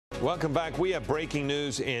Welcome back. We have breaking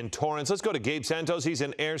news in Torrance. Let's go to Gabe Santos. He's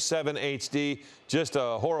in Air 7 HD. Just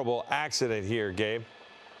a horrible accident here, Gabe.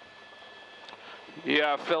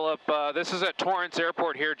 Yeah, Philip, this is at Torrance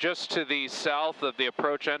Airport here, just to the south of the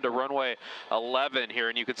approach end to runway 11 here,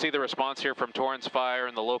 and you can see the response here from Torrance Fire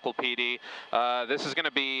and the local PD. This is going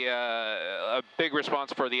to be a big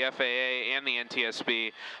response for the FAA and the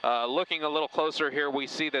NTSB. Looking a little closer here, we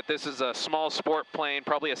see that this is a small sport plane,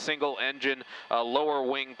 probably a single engine, lower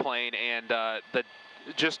wing plane, and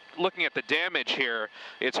just looking at the damage here,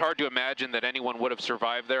 it's hard to imagine that anyone would have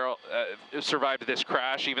survived this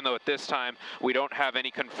crash, even though at this time we don't have any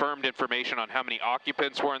confirmed information on how many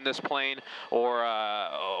occupants were in this plane,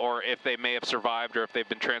 or if they may have survived, or if they've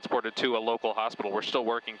been transported to a local hospital. We're still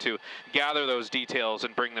working to gather those details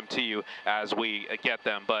and bring them to you as we get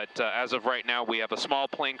them. But as of right now, we have a small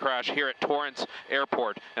plane crash here at Torrance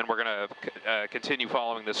Airport, and we're going to continue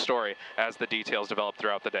following this story as the details develop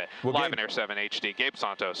throughout the day. Well, live in Air 7 HD. Gabe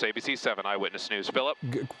Santos, ABC 7 Eyewitness News. Philip?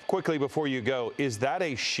 Quickly before you go, is that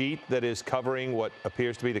a sheet that is covering what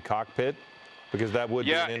appears to be the cockpit? Because that would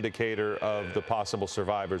be an indicator of the possible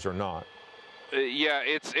survivors or not. Yeah,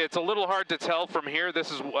 it's a little hard to tell from here.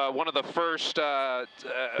 This is one of the first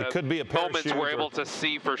it could be a moments we're able to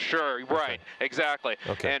see for sure. Okay. Right, exactly.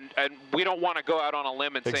 Okay. And we don't want to go out on a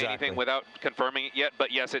limb and say anything without confirming it yet, but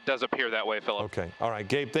yes, it does appear that way, Philip. Okay. All right,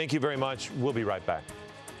 Gabe, thank you very much. We'll be right back.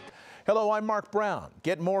 Hello, I'm Mark Brown.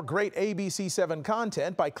 Get more great ABC 7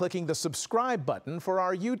 content by clicking the subscribe button for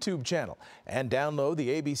our YouTube channel, and download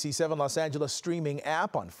the ABC 7 Los Angeles streaming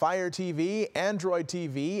app on Fire TV, Android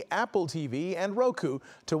TV, Apple TV, and Roku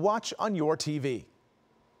to watch on your TV.